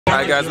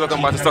Hi guys,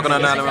 welcome back to Stuck on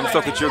an Island. I'm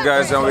stuck with you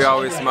guys and we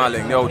always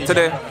smiling. Yo,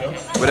 today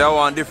we have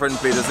one different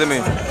place, you see me?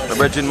 The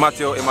Virgin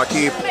Matthew in my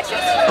keep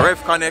REVV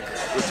CONECC,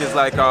 which is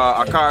like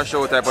a car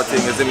show type of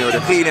thing, you see me? With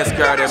the cleanest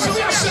car them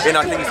in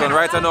a Kingston.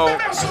 Right now,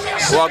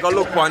 we're gonna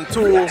look on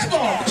two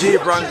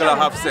Jeep Wranglers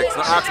have sex.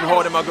 Now ask me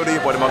how them are gonna do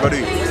it, but them are gonna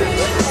do it.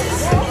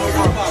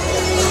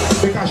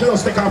 Because she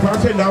just take off her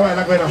fender while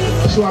I'm going to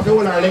show up the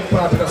whole leg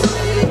part of the...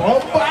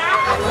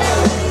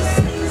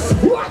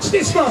 Watch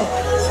this now!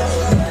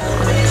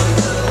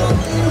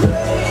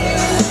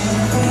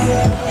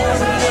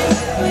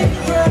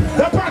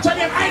 The part of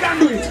them I don't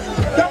do it.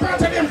 The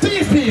part of them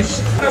thief piece.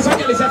 That's why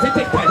you have to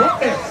take time. Up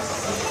there.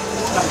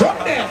 Up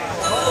there.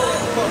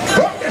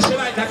 Up there. She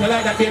like that. You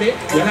like that, baby?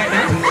 You like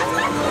that?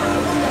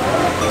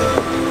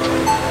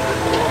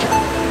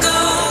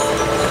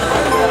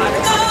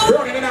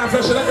 Rolling it out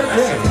first. She like that.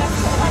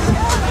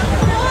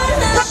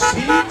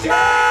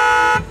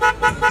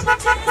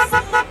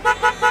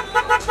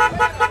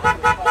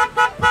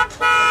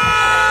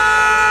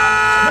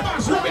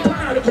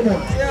 Come on.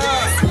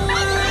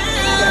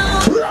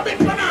 Robin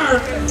Panar.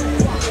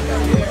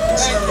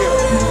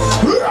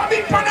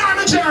 Robin Panar,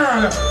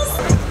 girl.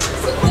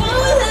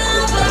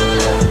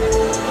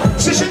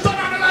 See, she turn on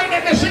the line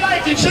and she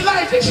like it, she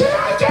like it, she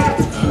like it.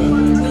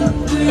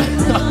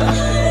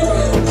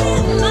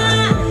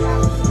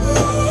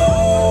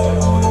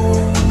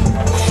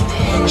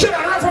 She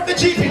rev up the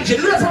Jeep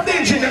engine, rev up the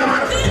engine, man.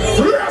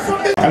 Rev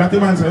up the... I like the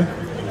man, sir.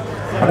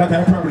 I don't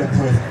have a problem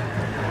for it.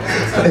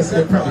 That's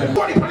the problem.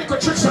 Body panic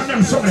tricks on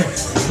them somewhere.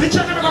 The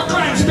truck never got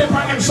climb step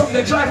on them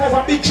somewhere. Drive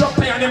over big truck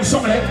play on them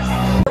somewhere.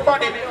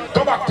 Everybody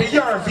go back to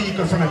your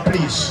vehicle for me,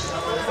 please.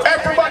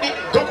 Everybody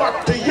go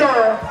back to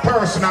your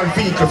personal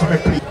vehicle for me,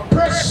 please.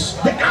 Press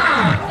the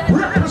R.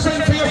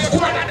 Represent for your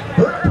squad.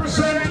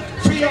 Represent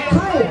for your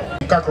crew.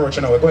 Cockroach,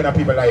 you know, we're going to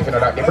people's life, you know,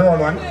 like the brown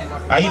one.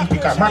 I didn't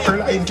pick up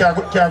mackerel, I didn't care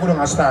go down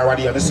a star what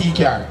the Cee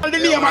Camera. Call the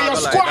name of your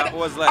squad,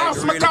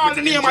 as me call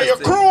the name of your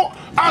crew,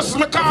 as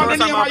me call the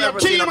name of your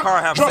team,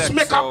 just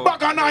make a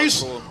bag of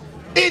nice,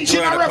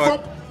 engine a rev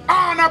up,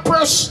 on a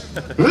press,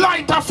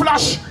 light a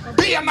flash,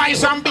 be a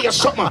nice and be a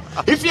something.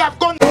 If you have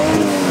gone...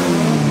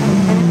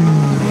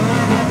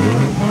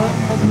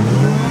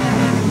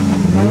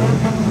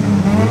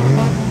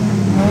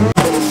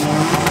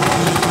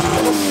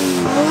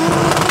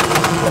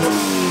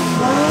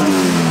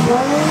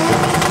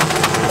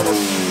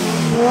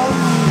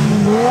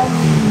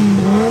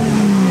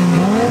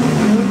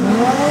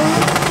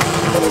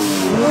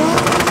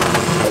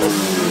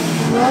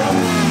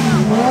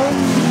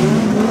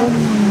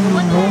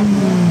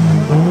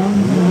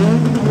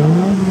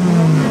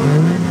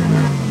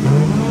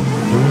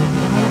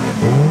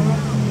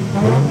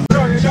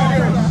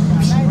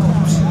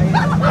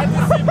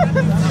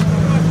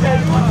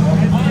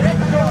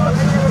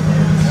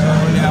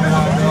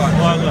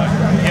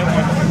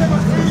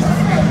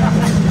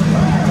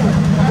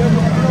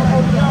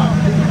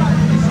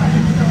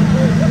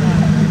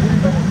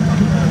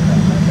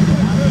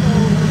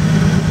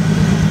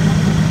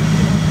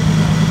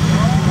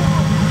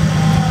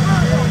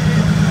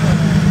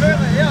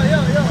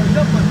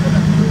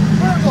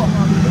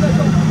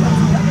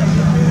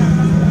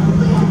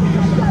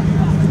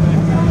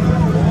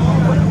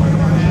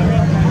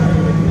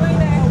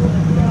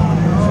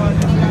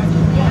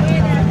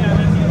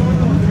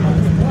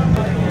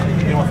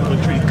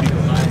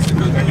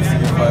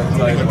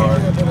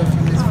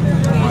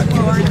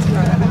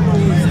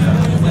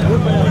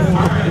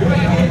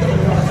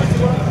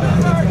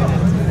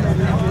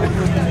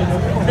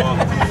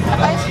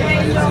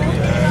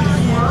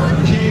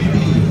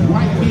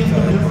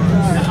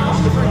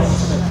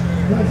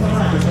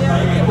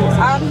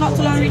 Not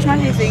too long to reach my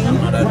hair thing.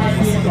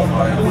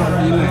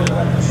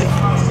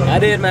 I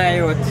did my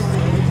youth.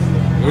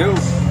 You?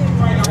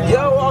 Yo,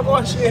 I'll go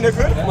and shit in the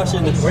good.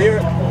 Where you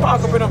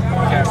park up in them?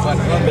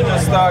 We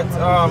just start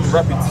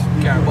rapid.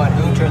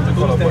 Don't turn the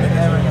color button.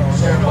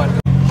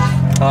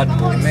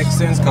 It makes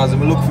sense because if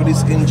we look for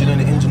this engine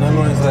and the engine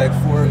alone is like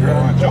 $4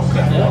 grand.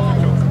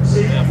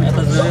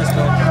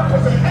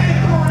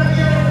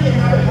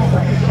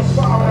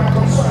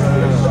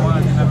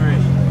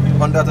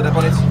 On that,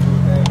 on it?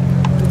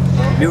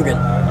 Mugen.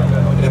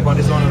 They on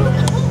this one though?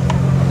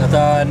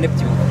 That's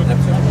Neptune.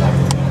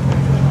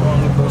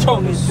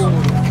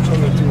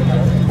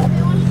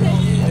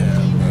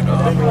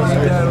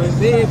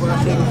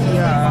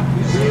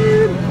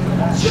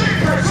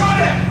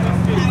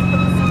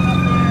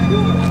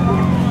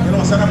 You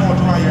know, send them out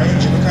to my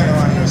engine, kind of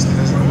want to still.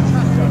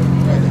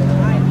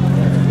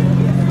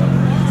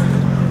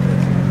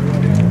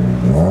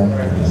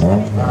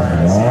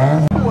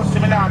 Post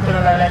him down to the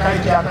line like I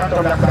can't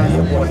control that guy.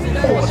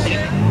 Post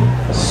him.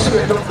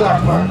 Straight up that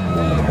man.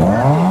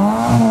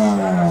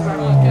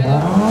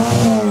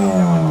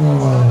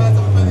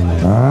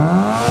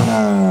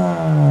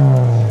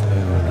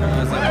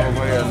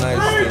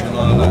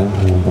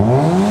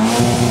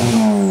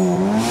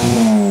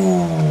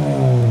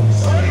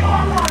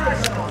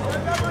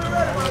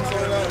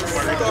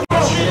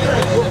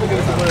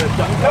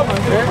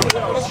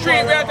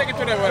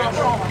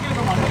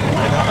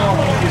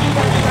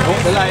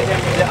 The line them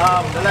for the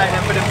upper line.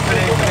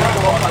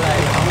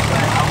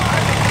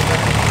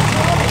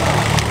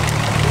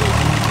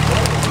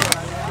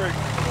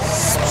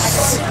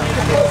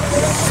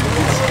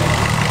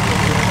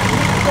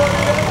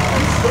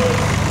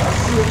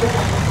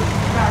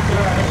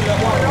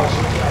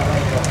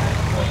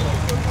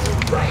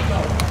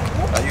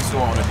 I used to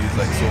want one of these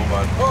like so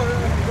bad.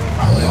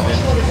 I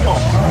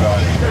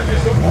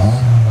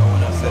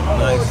want to set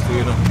nice too,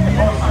 you know.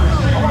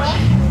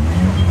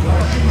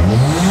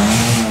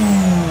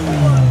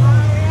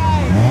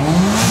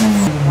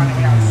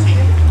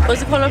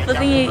 What's the colour of the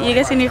thing you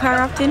get in your car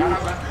wrapped in?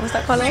 What's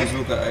that colour? Just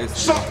look at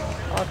ice.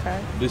 Okay.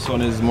 This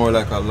one is more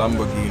like a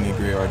Lamborghini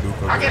grey or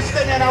Duca. I can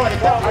stand there now at the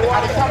top, at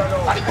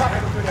the top.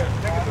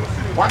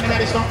 1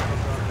 minute is done.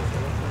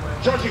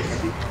 Georgie.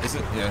 Is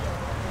it? Yeah.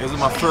 This is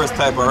my first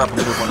type of wrap I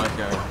do on a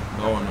car.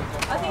 No one.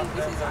 I think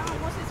this is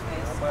what's his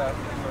face?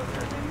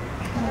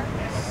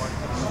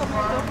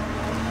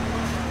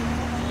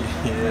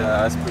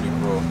 Yeah, that's pretty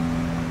cool.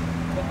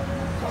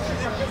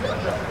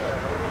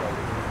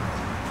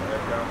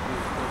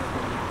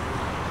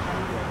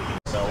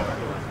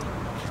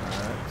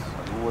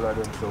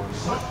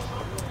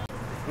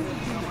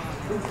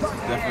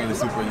 Definitely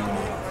super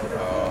unique.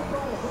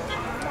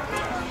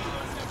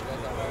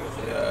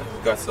 Yeah,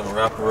 got some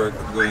wrap work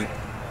going.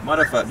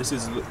 Matter of fact, this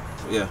is,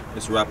 yeah,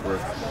 it's wrap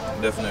work.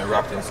 Definitely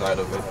wrapped inside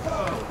of it.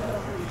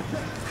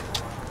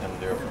 And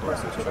there, of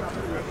course, it's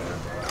structured right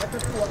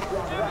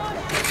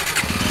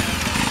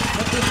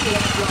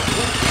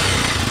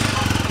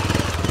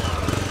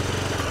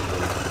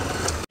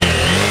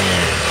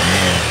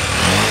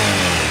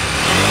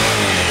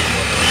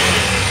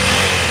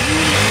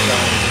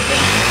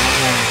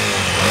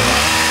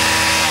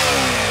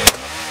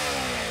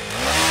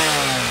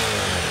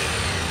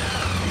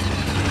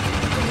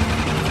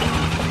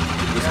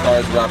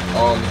Cars wrapped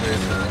all the way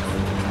through.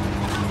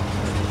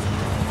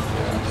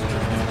 Yeah.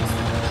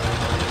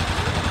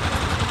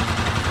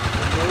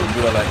 Do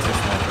it like this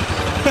one.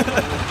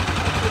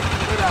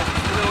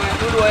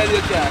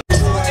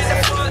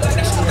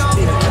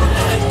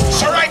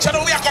 So right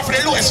now we are going for the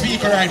lowest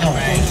vehicle right now.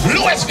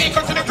 Lowest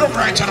vehicle to the group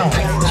right now.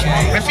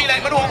 I feel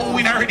like I know who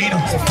win already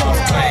now.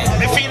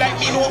 I feel like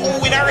me know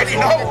who win already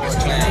now.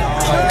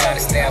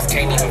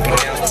 Can't even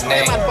pronounce the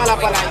name.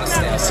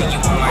 See you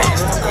on my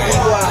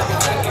Instagram.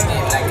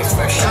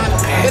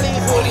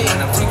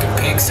 I'm taking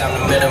pics, I'm the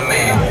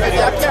middleman.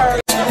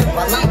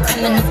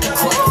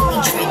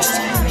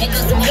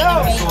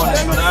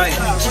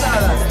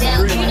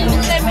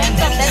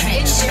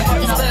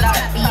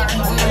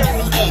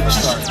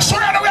 So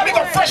now we have a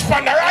fresh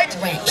panda, right?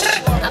 I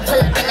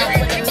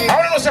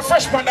want to know the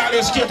fresh panda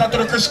always cater to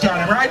the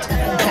Christian, right?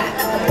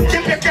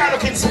 Keep your car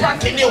looking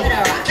spanking new.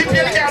 Keep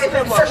your car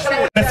looking fresh.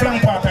 The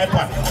flank part I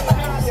put.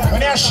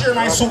 When I share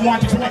my son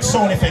wanted to make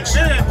sound effects.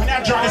 When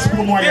I draw the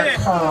spoon while you're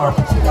curb.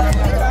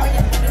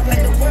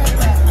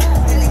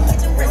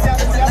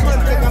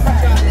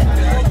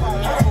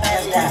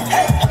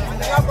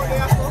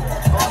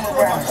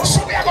 So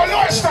we are going to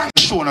lower stand.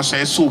 Show us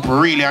say soup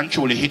really and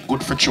truly hit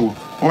good for chew.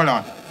 Hold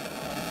on.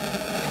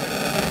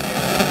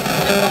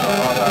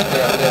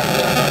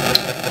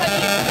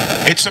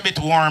 It's a bit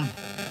warm.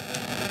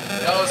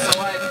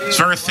 It's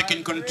very thick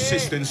in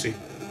consistency.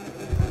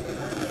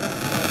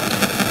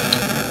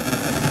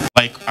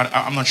 Like,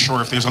 I'm not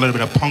sure if there's a little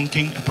bit of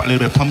pumpkin,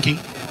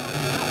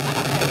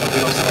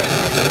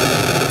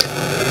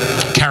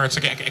 Carrots, I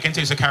can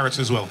taste the carrots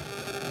as well.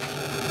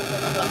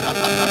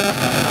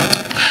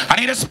 I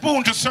need a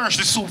spoon to search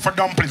the soup for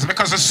dumplings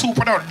because the soup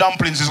without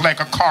dumplings is like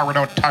a car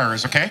without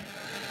tires, okay?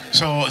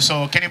 So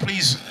can you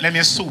please let me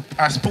a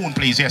spoon,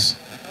 please? Yes.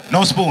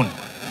 No spoon.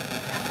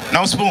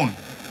 No spoon.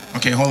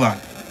 Okay, hold on.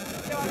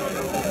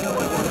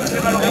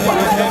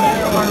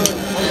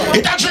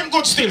 It a drink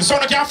good still, so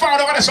you can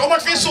find over there. So how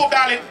much for soup,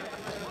 darling?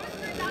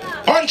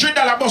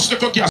 $100 bus to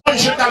cook, yes.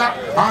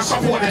 $100 and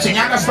support the thing.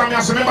 You understand me?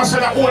 I remember say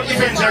that all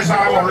events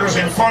are about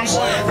losing funds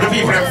for the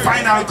people in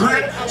final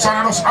grade. So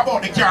I just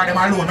about the car them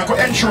alone. I could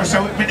ensure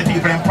so with the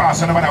people in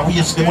pass and about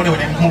waste the money with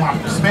them more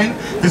have to spend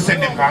to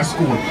send them to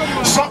school.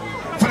 So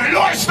for the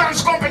lowest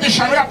dance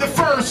competition, we have the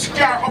first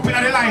car up in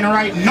the line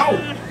right now.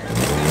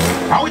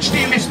 And which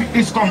team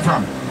this come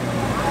from?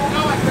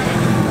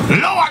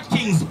 Lower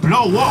Kings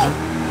blow up.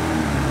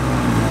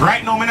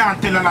 Right now, I'm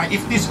not telling you, like,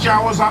 if this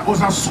car was a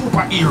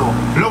superhero,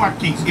 Lower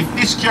Kings, if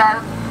this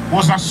car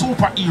was a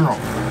superhero,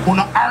 on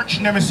an arch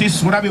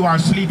nemesis would have been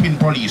sleeping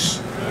police.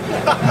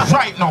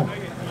 Right now,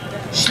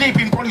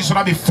 sleeping police would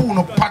have been phone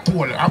of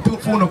patrol, or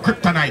phone of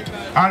kryptonite.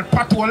 And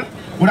patrol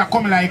would have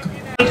come like,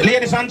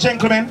 ladies and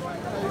gentlemen,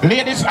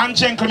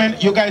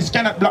 you guys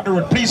cannot block the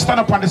road. Please stand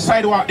up on the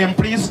sidewalk them,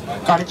 please,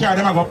 because the car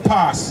them are going to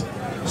pass.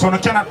 So you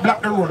cannot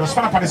block the road, just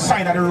stand up on the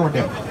side of the road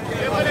them.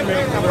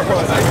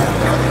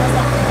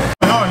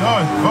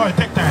 Oi,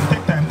 take time.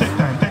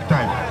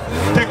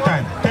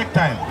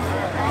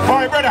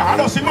 Boy, brother, I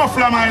don't see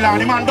muffler, my lad.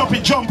 The man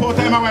don't jump out of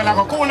him a while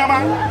ago. Cool,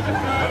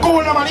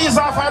 man. Ease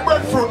off my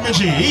breadfruit, me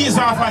G. Ease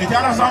off it. You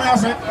understand what I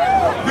say?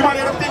 The man,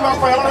 you don't think about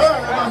fire.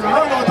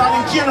 Run out and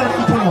in cane and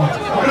pull out.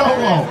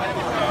 go.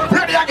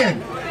 Ready again.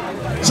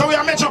 So we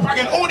are match up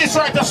again. Who this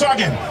right so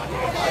again?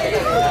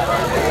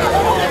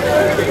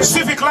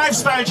 Civic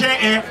Lifestyle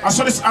JA. I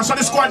saw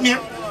the squad name.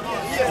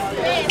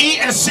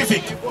 ES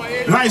Civic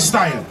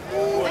Lifestyle.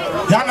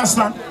 You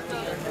understand?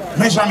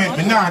 Measurement,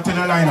 me not in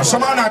the line.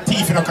 Some are not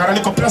teeth, you know, because a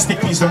little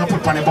plastic piece they don't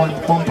put on the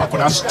bumper could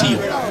have steel.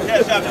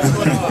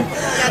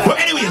 But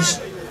anyways,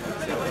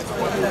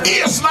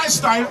 ES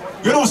Lifestyle,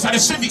 you know, so the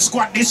Civic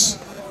squad this.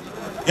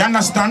 You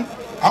understand?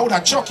 I would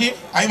have chuck it,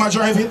 I might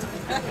drive it.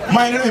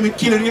 Mine and me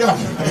killing it up.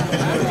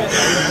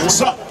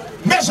 So,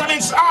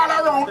 measurements all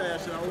around.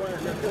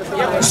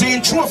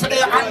 Seeing trophy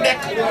there on deck.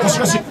 Just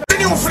receive the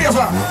new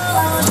flavor.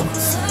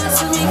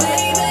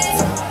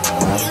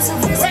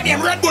 When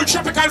them Red Bull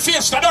Tropical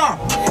Fiesta down.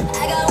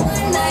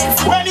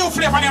 What new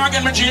flavor name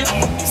again, my G?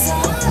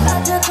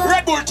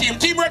 Red Bull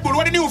team Red Bull,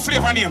 what the new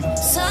flavor name?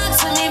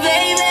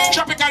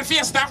 Tropical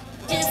Fiesta.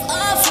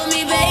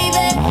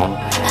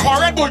 Or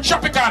Red Bull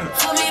Tropical.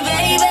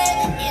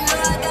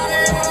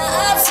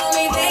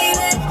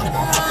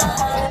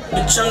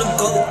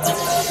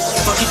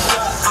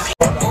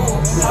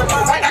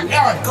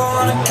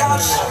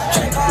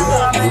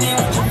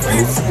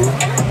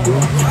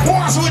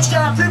 Which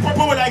can creep up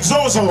over like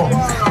Zozo.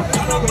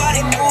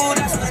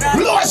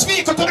 Lowest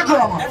vehicle to the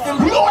ground.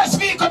 Lowest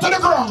vehicle to the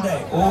ground.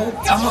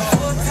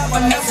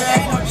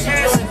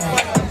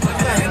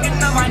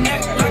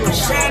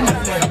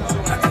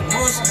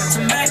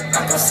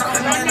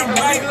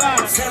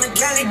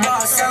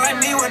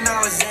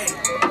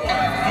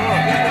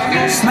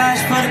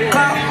 Smash for the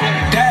clout,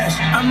 dash,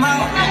 I'm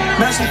out,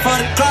 messing for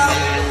the clout.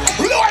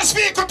 Lowest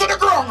vehicle to the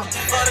ground.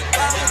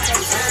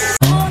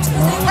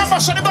 Remember,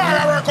 so the bar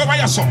I work over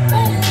here, so.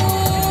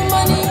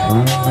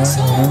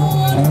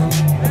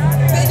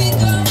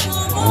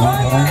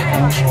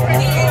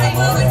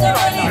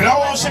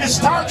 Hello, see the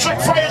Star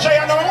Trek fire,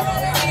 you know?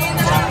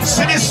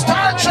 See the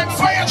Star Trek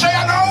fire,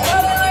 you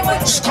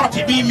know?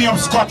 Scotty, beam me up,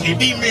 Scotty,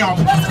 beam me up.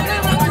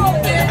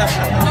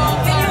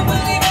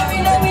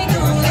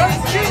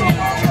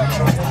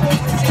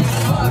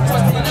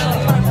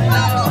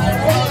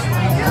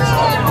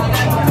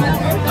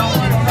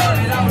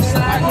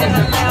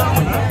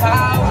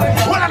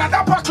 Well,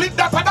 Adobe click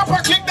that, Adobe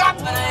click that.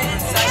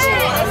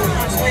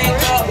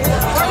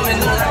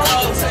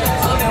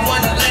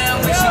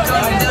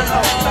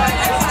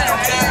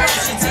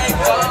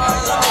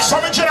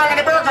 Some engineer in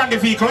the Burgundy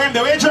vehicle,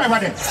 the way driver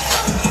there.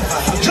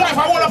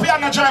 Driver, hold up here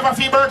and the driver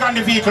for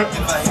Burgundy vehicle.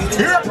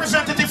 The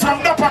representative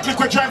from Adobe click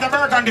will drive the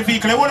Burgundy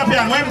vehicle. Hold up here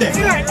and when there?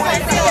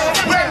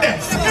 When there?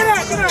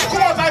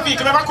 Come out that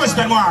vehicle, I have a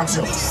question to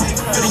answer.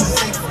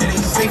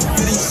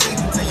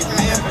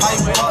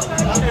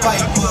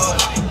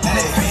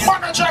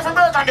 Man, I drive a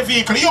Burgundy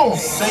vehicle, yo.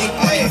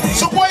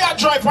 So boy, I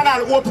drive on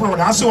all open road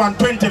and see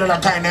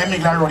 $120 kind of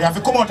England road. You have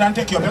to come out and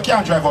take you up, you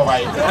can't drive over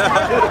it.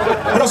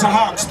 But that's a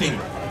hard still.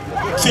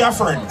 See a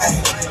friend.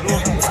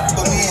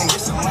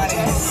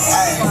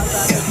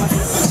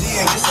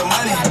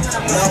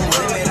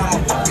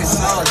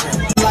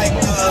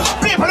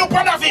 People look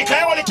on that vehicle,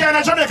 only can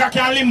in Jamaica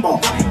can limbo.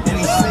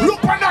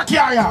 Look on that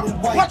carrier.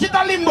 What is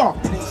a limbo?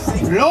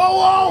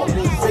 Low.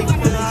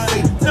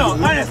 No,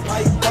 honest.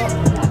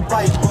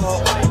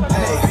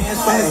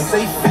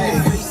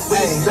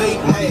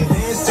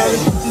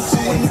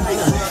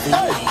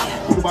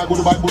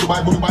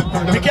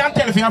 You can't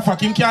tell if you're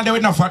fuck him, can't do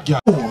with no fat girl.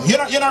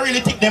 You don't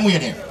really think them way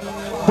there.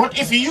 But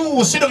if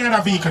you sit down in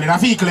a vehicle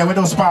with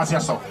those parts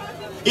yourself.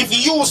 If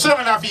you sit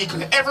down in a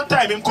vehicle, every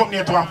time him come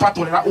near to a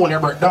patrol, that only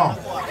break down.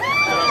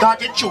 That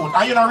get chewed,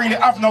 and you don't really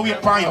have no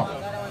weight for you.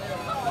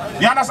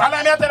 You understand?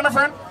 Allow me to tell my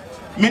friend?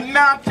 Me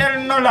not tell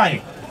no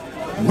lie.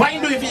 Why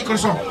do you vehicle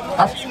so?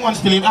 A few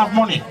months till you have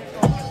money.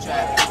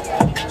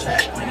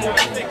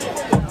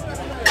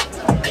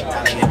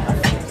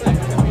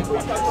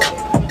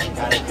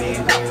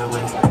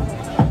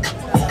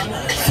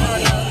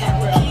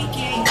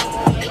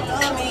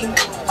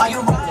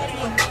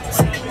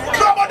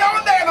 No, but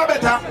down there no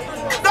better.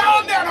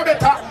 Down there no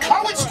better.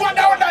 How it squad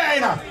down there,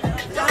 you know?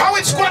 How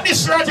it squad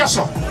this right here,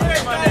 so?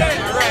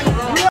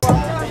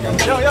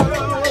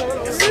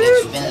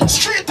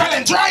 Street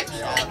talent, right?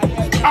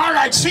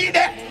 Alright, see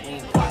that?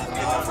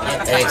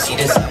 Hey, see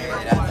this?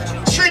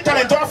 Street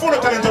talent, don't follow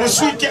talent, the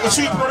sweet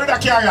brother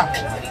that carrier.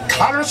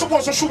 And you're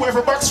supposed to shoot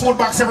every box, food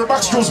box, every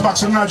box, juice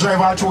box, and not drive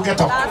all through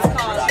get up.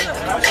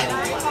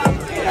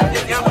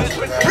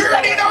 We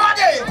ready now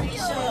again?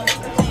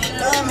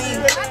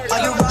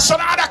 So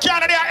the other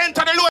candidate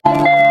enter the load.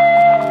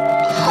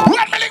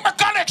 When me link my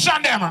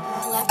connection them?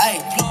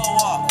 Hey, blow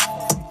up.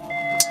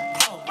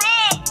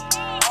 Plug.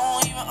 I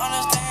don't even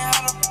understand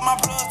how to my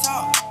plug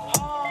talk.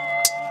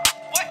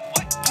 What?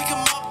 Pick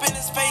him up in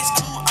his face,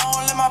 cool. I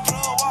don't let my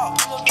plug walk.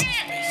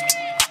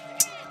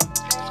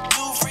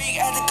 New freak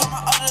had to come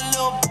out of the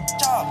little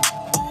job.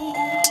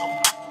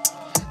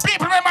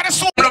 People remember the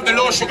soup of the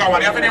low sugar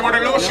one. You have any more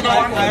the low sugar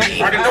one?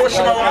 Or the low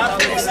sugar one?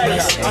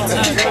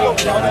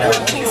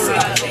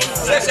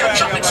 Let's have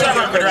chocolate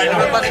syrup right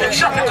now.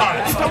 Chocolate on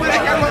it.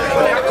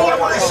 Cool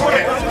one is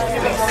sweet.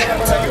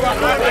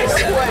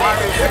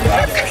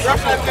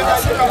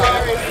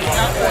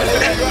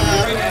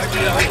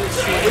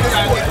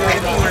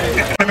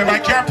 My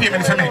car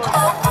payment for me.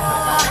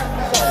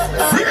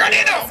 We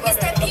ready now.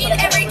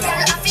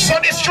 So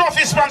this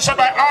trophy is sponsored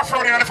by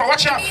Off-Roading. And if I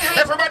watch out,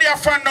 everybody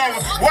have fun now.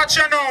 Watch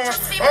out now.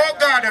 Oh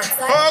God.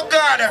 Oh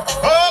God.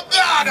 Oh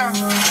God.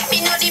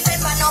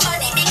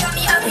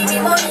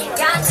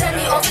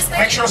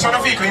 Make sure so the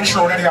vehicle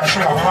insured that they are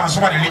sure I want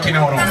somebody leaking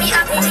out.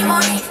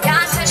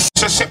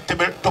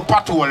 Susceptible to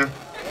pothole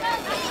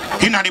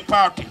in the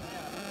party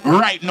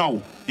right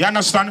now. You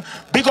understand?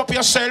 Big up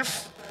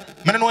yourself.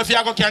 I don't know if you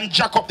can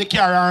jack up the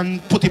car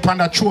and put it on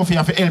that trophy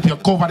to help you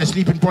cover the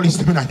sleeping police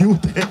in a new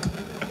take.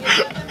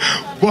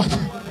 But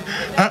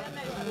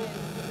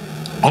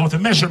all the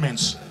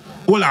measurements.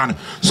 Hold on.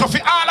 So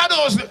for all of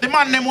those, the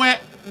man them where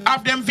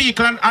have them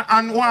vehicle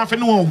and want to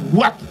know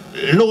what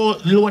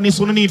loan is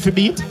going to need to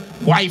beat.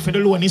 Why for the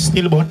loan is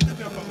still but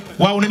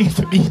what we need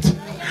to beat.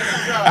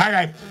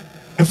 Alright.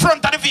 The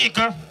front of the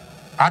vehicle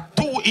are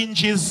 2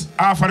 inches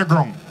off of the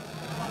ground.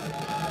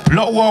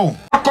 Wow.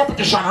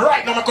 Competition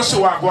right now, I can see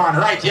what going on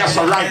right here,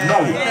 so right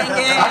now.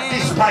 At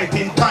this point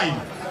in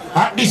time.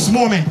 At this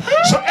moment.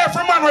 So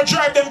every man will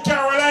drive them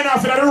Carolina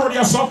off the road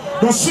here, so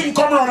don't swing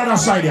come around on that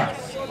side here.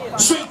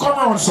 Swing come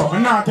around, so.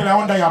 And now I tell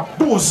you under your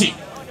pussy.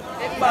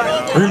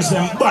 Rims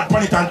them bad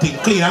pan it and thing.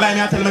 Clean. Allow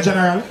me to tell my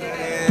general.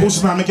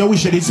 Pussy man, make you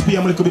wish you did pay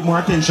a little bit more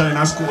attention in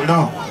our school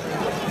now.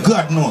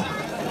 God no.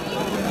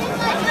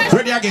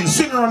 Ready again.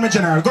 Swing around my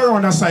general. Go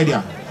around that side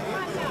here.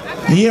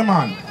 Yeah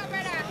man.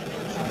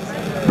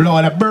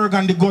 Blow the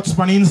burgundy guts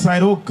on the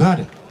inside. Oh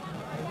God.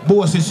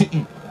 Boss is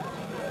sitting.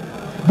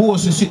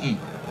 Boss is sitting.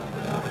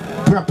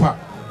 Proper.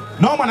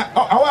 No man,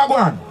 how are you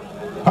going?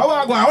 How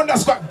are you going? Under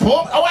squat.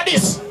 How are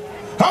this?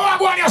 How are you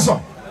going here,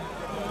 sir?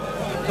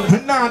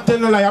 I'm not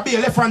telling you lie. I'll be a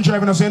left hand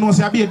driver, so you know,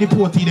 say I'll be a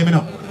deportee them, you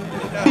know.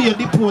 Be a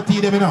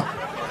deportee them, you know.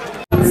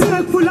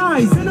 Select full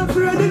eyes, and I'm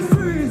afraid it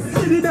freeze.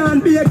 Sit it down,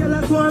 be a girl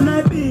at one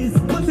night piece.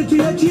 What's it to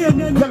your chain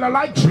then? Girl, I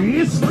like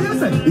trees. What you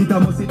say? It a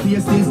must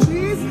taste these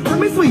trees. And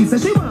me sweet, so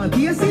she want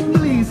taste it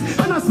please.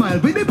 And I smile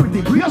with the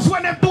pretty breeze. Just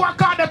when them do a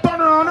car, they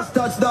turn around.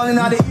 Touchdown in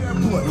the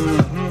airport.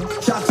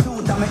 Shot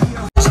suit, I'm a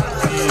ear.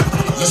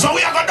 So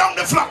we are going down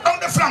the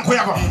flank, we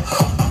are going.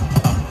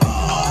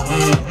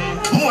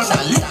 More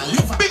than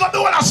live. Big up the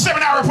whole of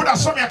 7 hours, put that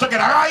somewhere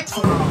together, right?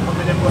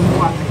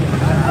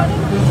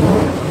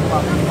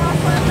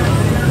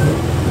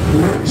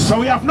 So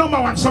we have number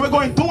 1, so we're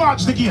going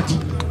towards the gate.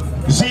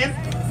 You see it?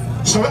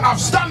 So we have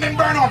standing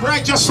burnout,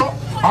 right? Just so.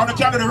 On the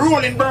can do the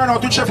rolling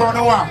burnout, whichever on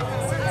the wall.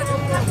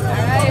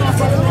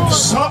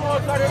 So,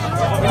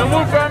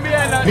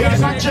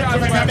 ladies and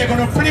gentlemen, I'm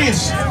going to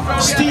please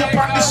stay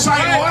upon the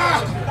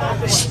sidewalk.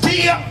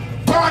 Stay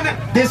upon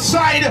the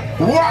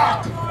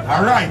sidewalk.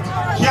 Alright.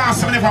 Can't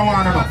see me if I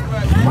want to know.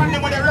 One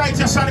thing with the right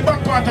just on the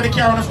back part of the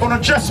car, I'm going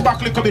to dress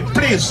back a little bit,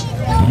 please.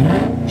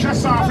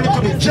 Dress off a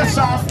little bit, dress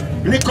off a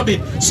little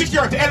bit.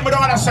 Security, help me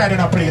down the other side in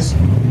a place.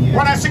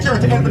 When I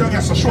security, help me down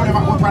here, so show them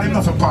what I'm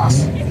enough to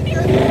pass. Alright,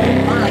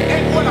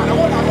 hold on.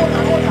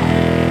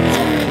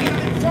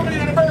 Family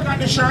in the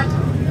burgundy shirt.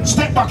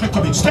 Step back a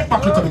little bit, step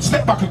back a little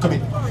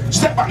bit.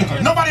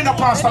 Nobody no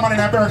pass the man in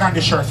a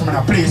burgundy shirt for me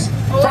now, please.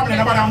 Family,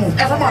 nobody move.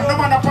 Every man, no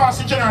man no pass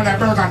the general in a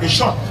burgundy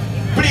shirt.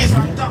 Please,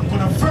 man, thank you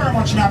very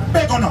much, me. I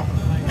beg you now.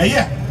 Hey,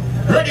 yeah.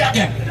 Ready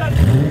again.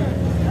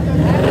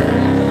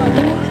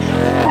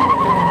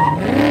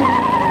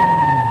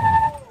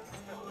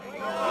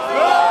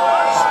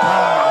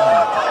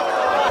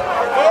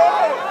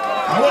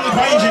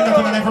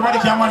 Everybody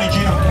can manage,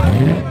 you know.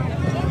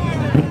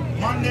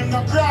 Man, them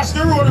not cross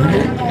the road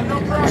right now,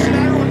 not crossing the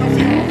road, no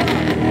fear.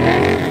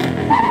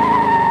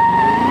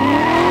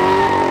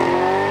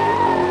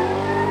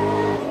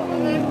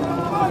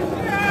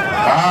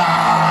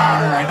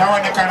 Alright, that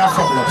one they kind of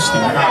fuck up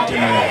still, I'm not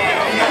telling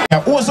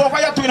you. Who's over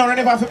here to, you know,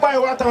 never have to buy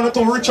water, or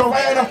to rich over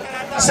here, you know.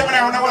 7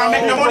 hours, I want to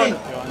make the money.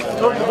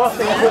 What?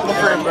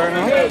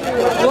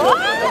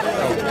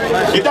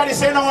 Your daddy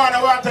say no want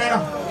no water, you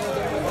know.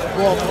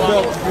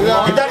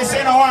 Your daddy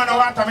say no want no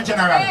water, my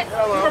general.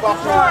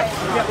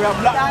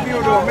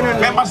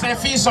 Remember say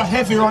feel so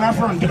heavy on the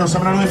front, you know, so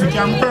I don't know if you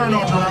can burn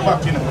out on the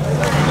back, you know.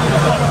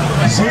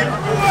 See?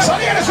 So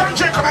ladies and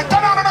gentlemen,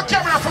 turn on the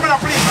camera for me now,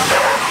 please.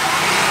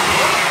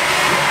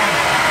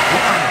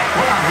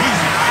 Hold on,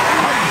 easy.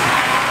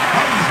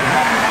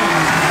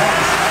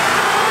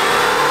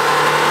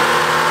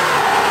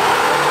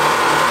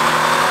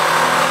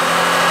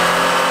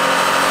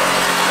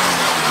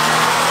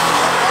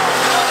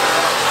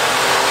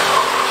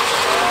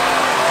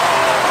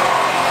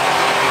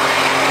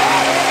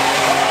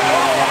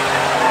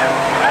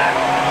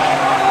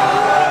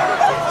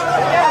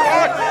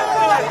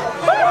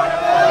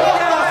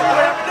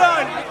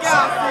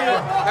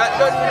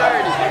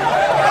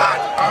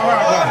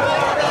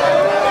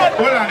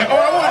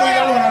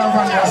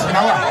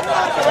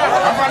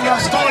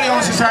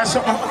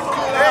 Something. I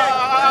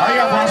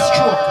have one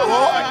stroke.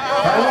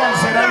 I want to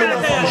say that little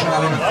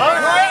functional.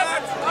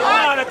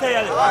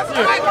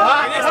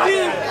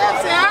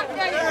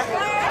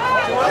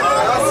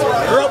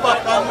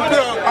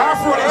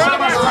 Off-road is the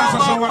best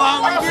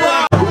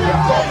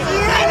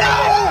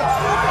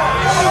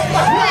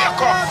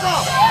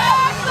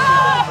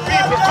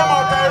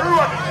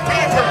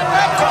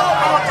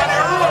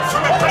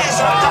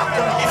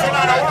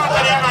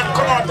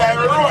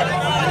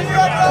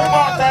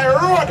style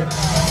road.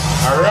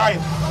 Alright.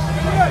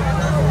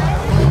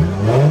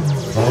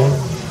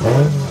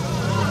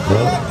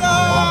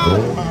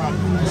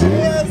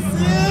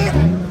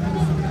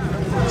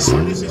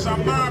 So this is a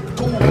Mark II.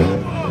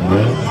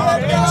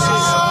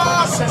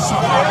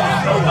 Processor.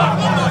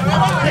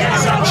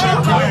 Ladies and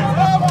gentlemen.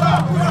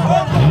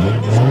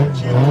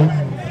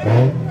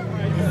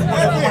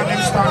 Everyone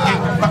them start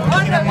getting back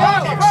in the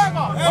markets.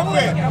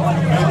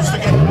 They used to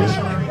get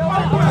missionary.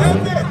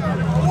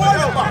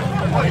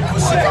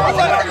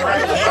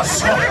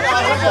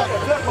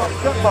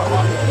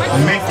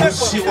 Make you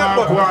see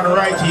what go on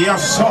right here,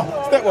 so.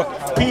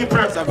 People,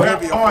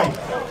 oi.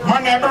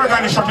 Man, they burger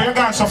in the shop, you're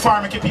going so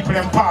far, make people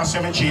them pass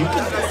you, Jeep.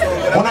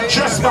 Wanna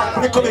dress back a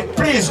little bit,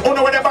 please.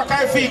 Wanna wear the back of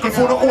the vehicle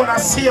for the owner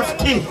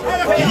safety.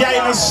 Yeah,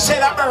 you know, say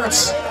that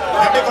hurts.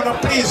 They're gonna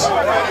please.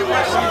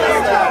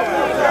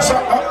 So,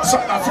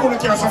 a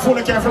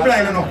phone care for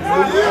blind, you know.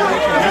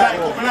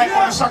 You like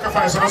to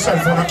sacrifice on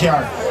yourself for the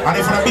car. And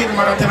if you're a big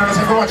man, then I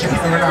say, go watch your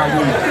people right now.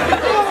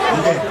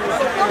 Okay.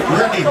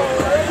 Ready.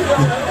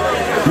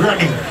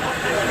 Ready.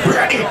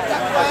 Ready.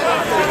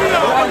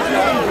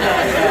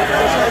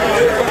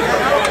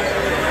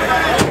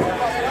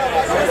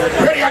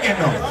 Ready again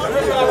now.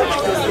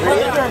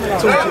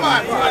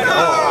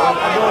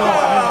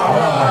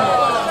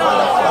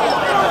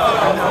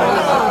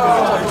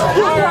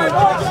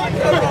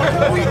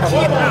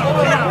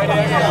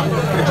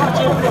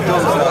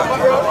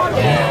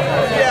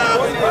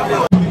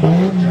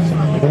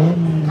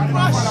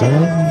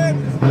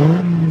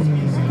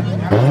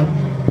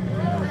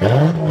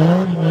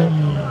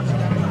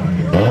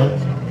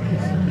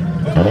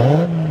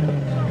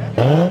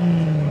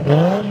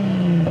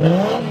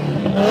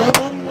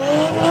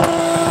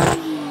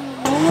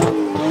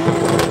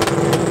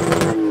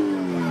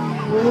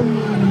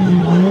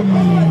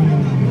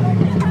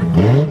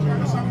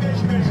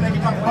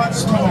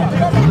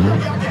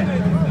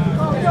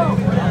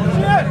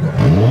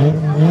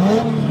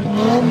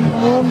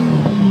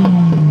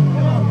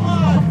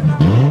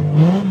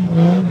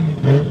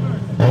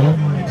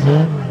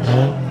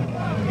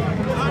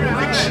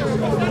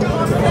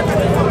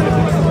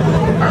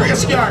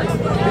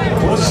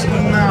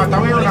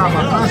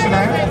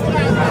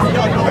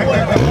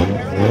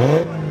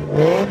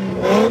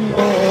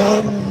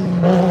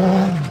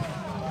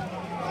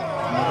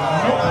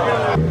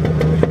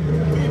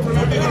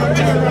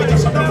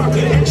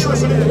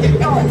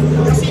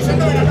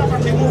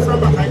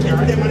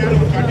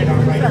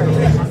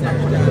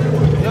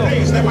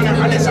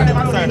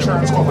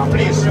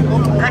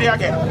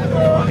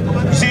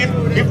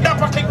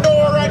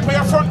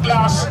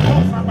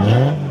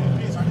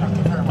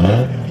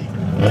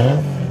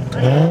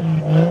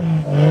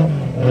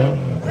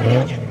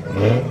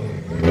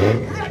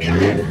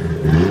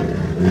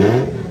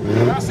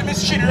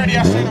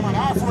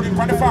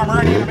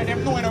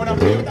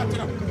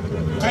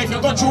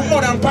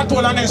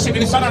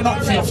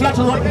 Flat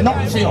road,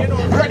 nothing for you.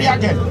 Ready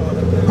again.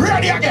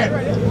 Ready again.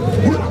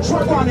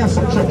 Check one here,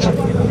 son. Check.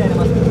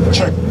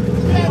 Check.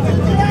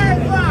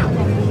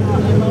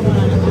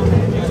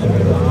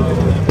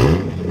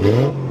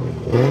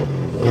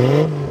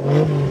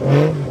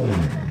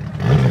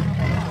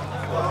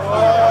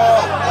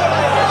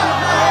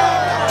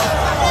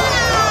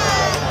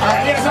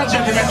 Alright, ladies and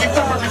gentlemen, give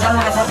the public a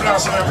round of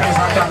applause for their place,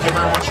 and thank you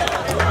very much.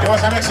 It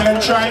was an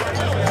excellent try.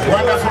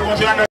 Wonderful what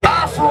you had.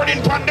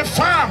 Off-roading on the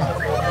farm.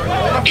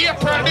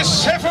 April the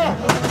 7th.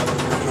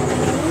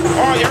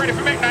 Oh, you ready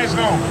for make nice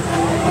now?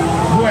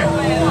 Go ahead.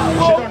 She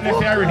don't left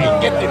here already.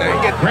 Get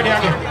ready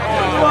again.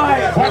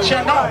 Watch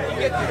your now.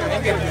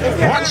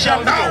 Watch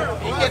your now.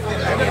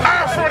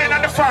 Off-roading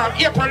on the farm.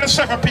 April the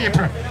 7th,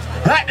 people.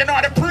 Right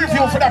now, the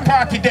preview for the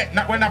party deck,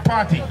 not when the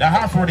party. The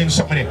half-roading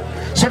something.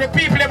 So the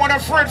people they want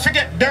afraid to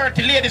get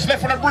dirty ladies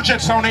left on the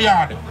bridges on the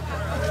yard.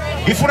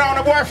 If you don't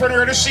have a boyfriend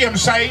we're the same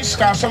size,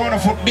 because someone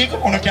of foot big,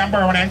 you can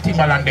borrow one and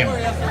Timberland them.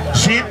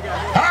 See?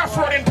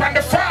 Half-roading from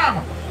the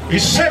farm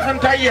is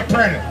 7th of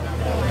April.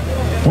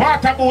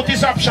 Water boat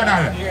is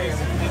optional.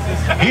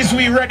 Is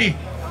we ready?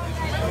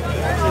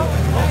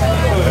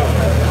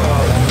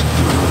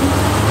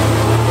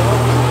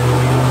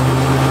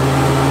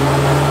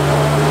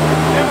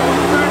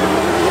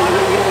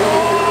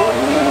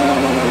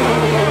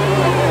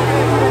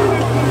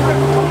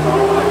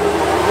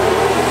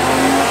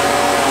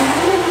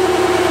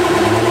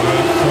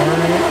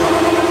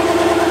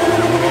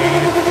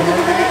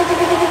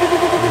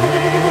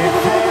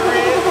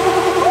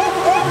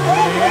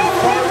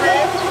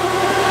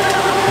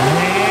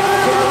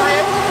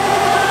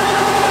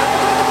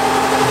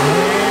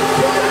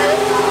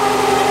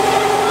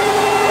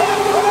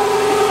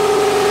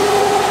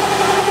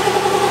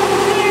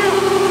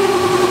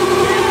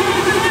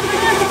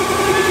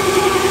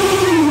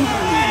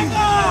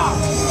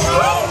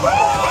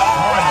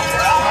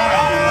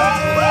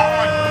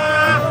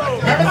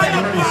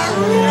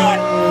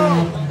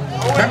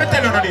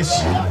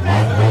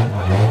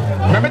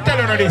 Let me tell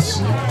you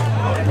this.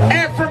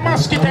 Every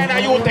mosquito in a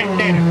youth take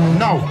dead.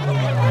 No.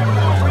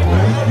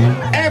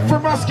 Every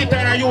mosquito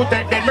in a youth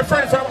take dead. My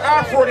friend from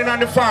off-roading on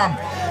the farm.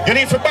 You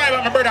need to buy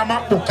my brother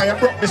MacBook because you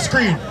broke the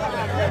screen.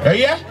 You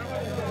hear?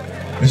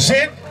 You see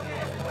it?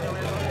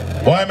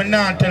 Boy, I'm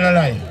not telling a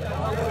lie.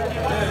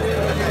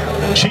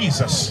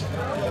 Jesus.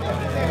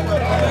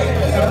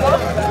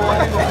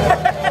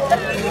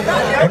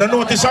 I don't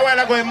notice a while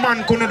ago a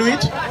man couldn't do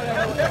it.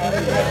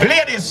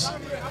 Ladies,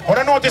 I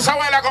don't notice a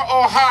while ago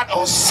how hard,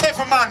 how safe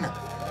a man.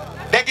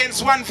 They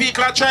against one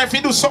vehicle try if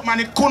he do something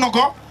and it couldn't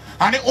go.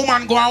 And the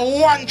woman go on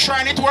one try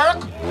and it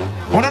work.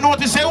 I don't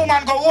notice a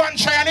woman go one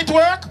try and it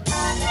work.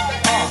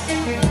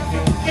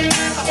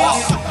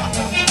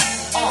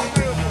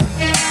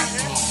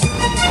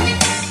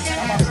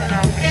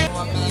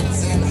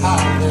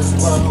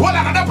 Well,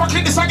 I don't pack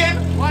this again.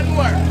 One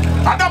more.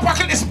 I don't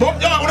pack this, but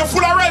with a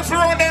full of rifle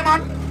around there,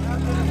 man.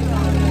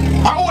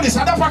 I own this,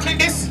 I don't pack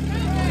this.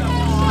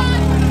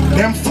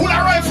 Them full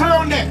of rifle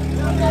around there.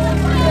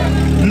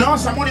 No,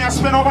 some money I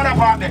spend over that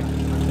part there.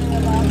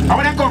 How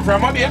where they come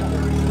from, up here?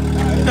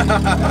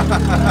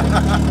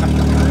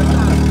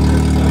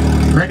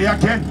 Ready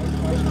again.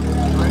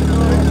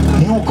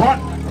 New gun.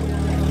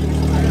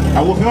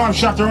 I hope you have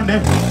shot around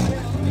there.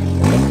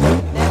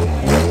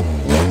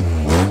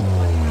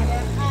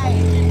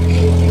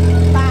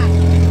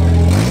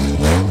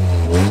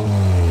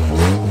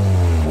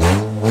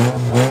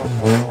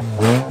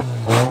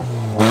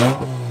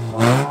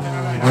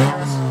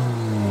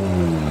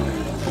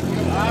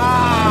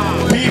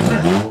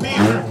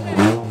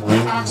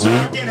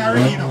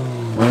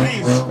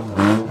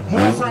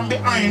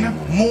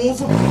 Move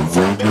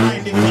from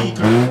behind the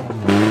vehicle.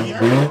 Here.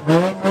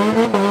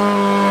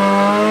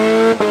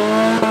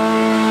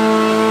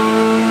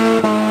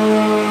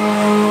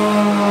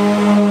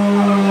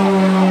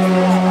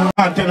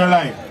 I'll tell a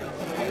lie.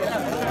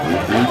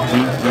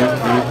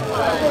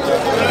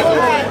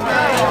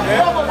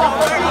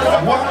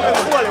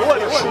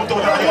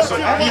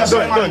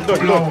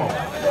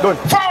 Done.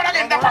 Forward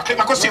again, the packet.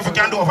 I can see if we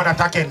can do over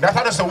that again. That's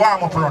how it's a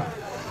warm up run.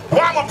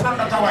 Warm up run,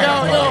 that's how I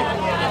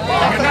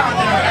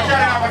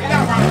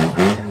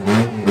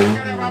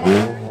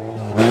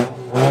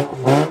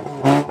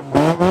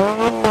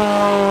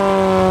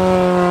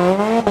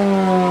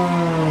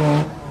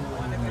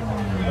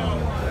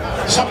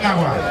something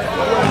like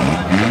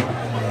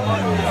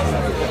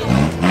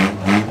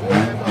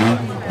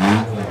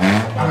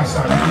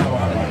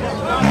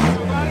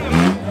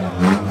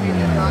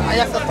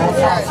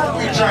that.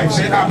 We drive,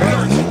 say that.